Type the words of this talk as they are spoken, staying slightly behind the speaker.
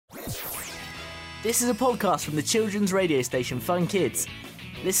This is a podcast from the children's radio station Fun Kids.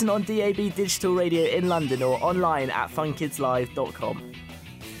 Listen on DAB Digital Radio in London or online at funkidslive.com.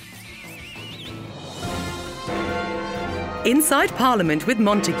 Inside Parliament with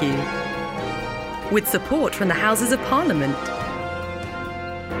Montague. With support from the Houses of Parliament.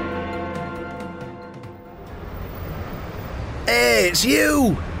 Hey, it's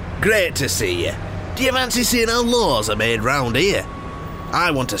you! Great to see you. Do you fancy seeing how laws are made round here?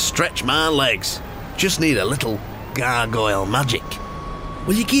 I want to stretch my legs. Just need a little gargoyle magic.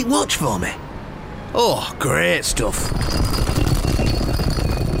 Will you keep watch for me? Oh, great stuff.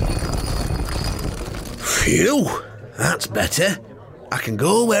 Phew, that's better. I can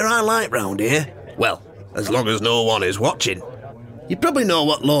go where I like round here. Well, as long as no one is watching. You probably know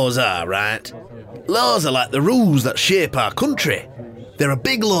what laws are, right? Laws are like the rules that shape our country. There are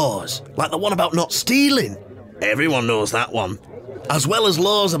big laws, like the one about not stealing. Everyone knows that one. As well as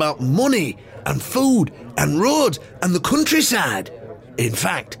laws about money and food and roads and the countryside. In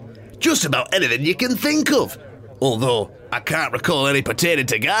fact, just about anything you can think of. Although, I can't recall any pertaining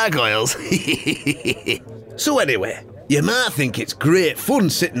to gargoyles. So anyway, you might think it's great fun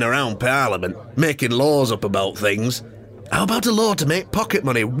sitting around Parliament, making laws up about things. How about a law to make pocket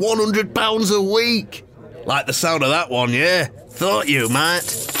money £100 a week? Like the sound of that one, yeah? Thought you might.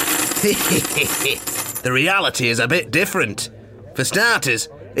 The reality is a bit different. For starters,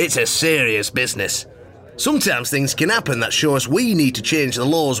 it's a serious business. Sometimes things can happen that show us we need to change the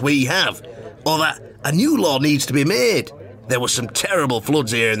laws we have, or that a new law needs to be made. There were some terrible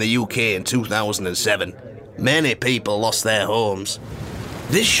floods here in the UK in 2007. Many people lost their homes.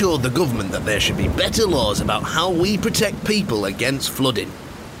 This showed the government that there should be better laws about how we protect people against flooding.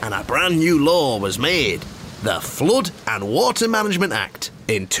 And a brand new law was made, the Flood and Water Management Act,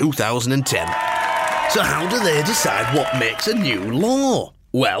 in 2010. So how do they decide what makes a new law?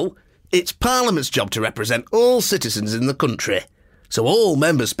 Well, it's Parliament's job to represent all citizens in the country. So all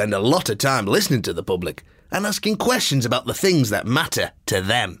members spend a lot of time listening to the public and asking questions about the things that matter to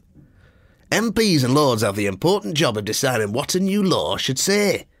them. MPs and Lords have the important job of deciding what a new law should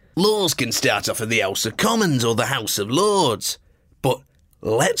say. Laws can start off in the House of Commons or the House of Lords. But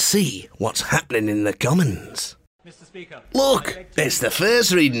let's see what's happening in the Commons. Mr. Speaker, look, it's the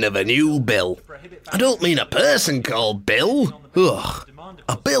first reading of a new bill. I don't mean a person called Bill. Ugh.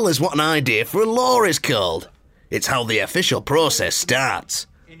 A bill is what an idea for a law is called. It's how the official process starts.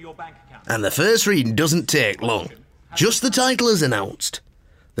 And the first reading doesn't take long. Just the title is announced.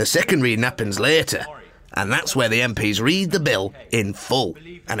 The second reading happens later, and that's where the MPs read the bill in full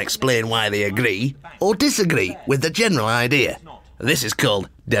and explain why they agree or disagree with the general idea. This is called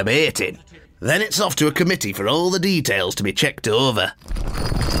debating. Then it's off to a committee for all the details to be checked over.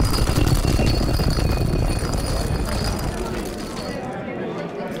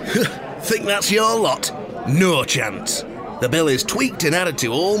 Think that's your lot? No chance. The bill is tweaked and added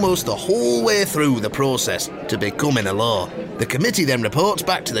to almost the whole way through the process to becoming a law. The committee then reports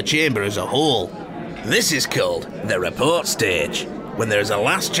back to the chamber as a whole. This is called the report stage, when there is a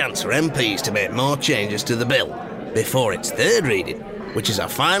last chance for MPs to make more changes to the bill before its third reading, which is a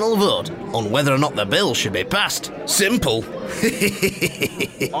final vote on whether or not the bill should be passed. Simple.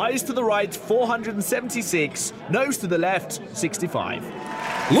 Ayes to the right, 476. Noes to the left, 65.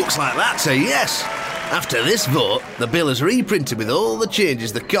 Looks like that's a yes. After this vote, the bill is reprinted with all the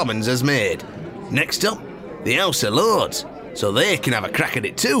changes the Commons has made. Next up, the House of Lords, so they can have a crack at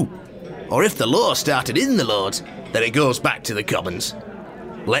it too. Or if the law started in the Lords, then it goes back to the Commons.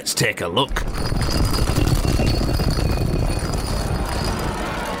 Let's take a look.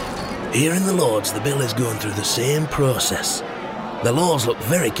 Here in the Lords, the bill is going through the same process. The Lords look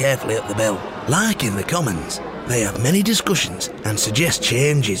very carefully at the bill. Like in the Commons, they have many discussions and suggest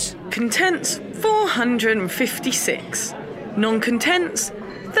changes. Contents 456. Non-contents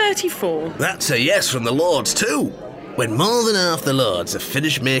 34. That's a yes from the Lords too. When more than half the Lords have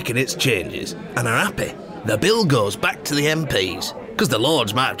finished making its changes and are happy, the bill goes back to the MPs, because the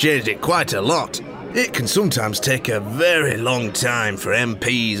Lords might have changed it quite a lot. It can sometimes take a very long time for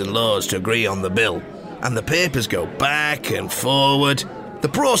MPs and Lords to agree on the bill, and the papers go back and forward. The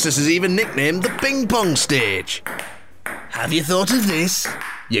process is even nicknamed the ping pong stage. Have you thought of this?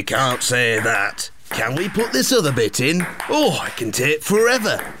 You can't say that. Can we put this other bit in? Oh, it can take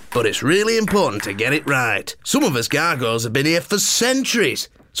forever. But it's really important to get it right. Some of us gargoyles have been here for centuries,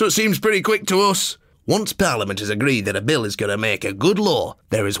 so it seems pretty quick to us. Once Parliament has agreed that a bill is going to make a good law,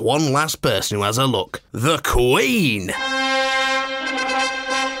 there is one last person who has a look. The Queen!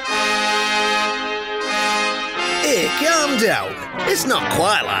 Hey, calm down. It's not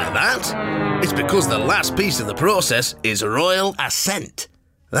quite like that. It's because the last piece of the process is royal assent.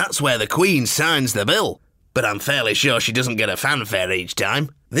 That's where the Queen signs the bill. But I'm fairly sure she doesn't get a fanfare each time.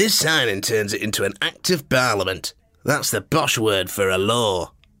 This signing turns it into an Act of Parliament. That's the posh word for a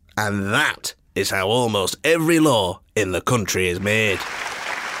law. And that is how almost every law in the country is made.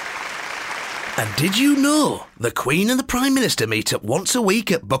 And did you know the Queen and the Prime Minister meet up once a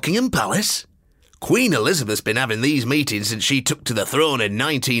week at Buckingham Palace? Queen Elizabeth's been having these meetings since she took to the throne in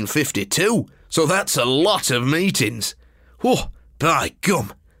 1952, so that's a lot of meetings. Oh, by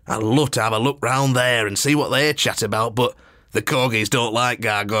gum, I'd love to have a look round there and see what they chat about, but the corgis don't like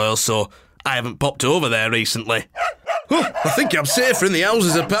gargoyles, so I haven't popped over there recently. Oh, I think I'm safer in the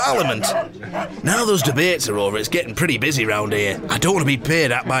Houses of Parliament. Now those debates are over, it's getting pretty busy round here. I don't want to be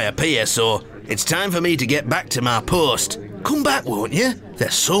paid at by a peer, so it's time for me to get back to my post. Come back, won't you?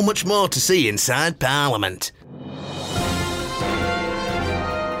 There's so much more to see inside Parliament.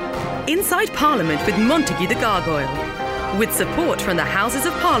 Inside Parliament with Montague the Gargoyle, with support from the Houses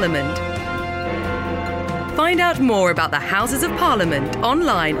of Parliament. Find out more about the Houses of Parliament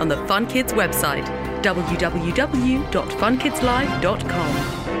online on the Fun Kids website,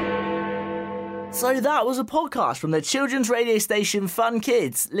 www.funkidslive.com. So that was a podcast from the children's radio station Fun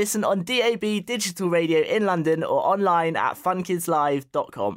Kids. Listen on DAB digital radio in London or online at funkidslive.com.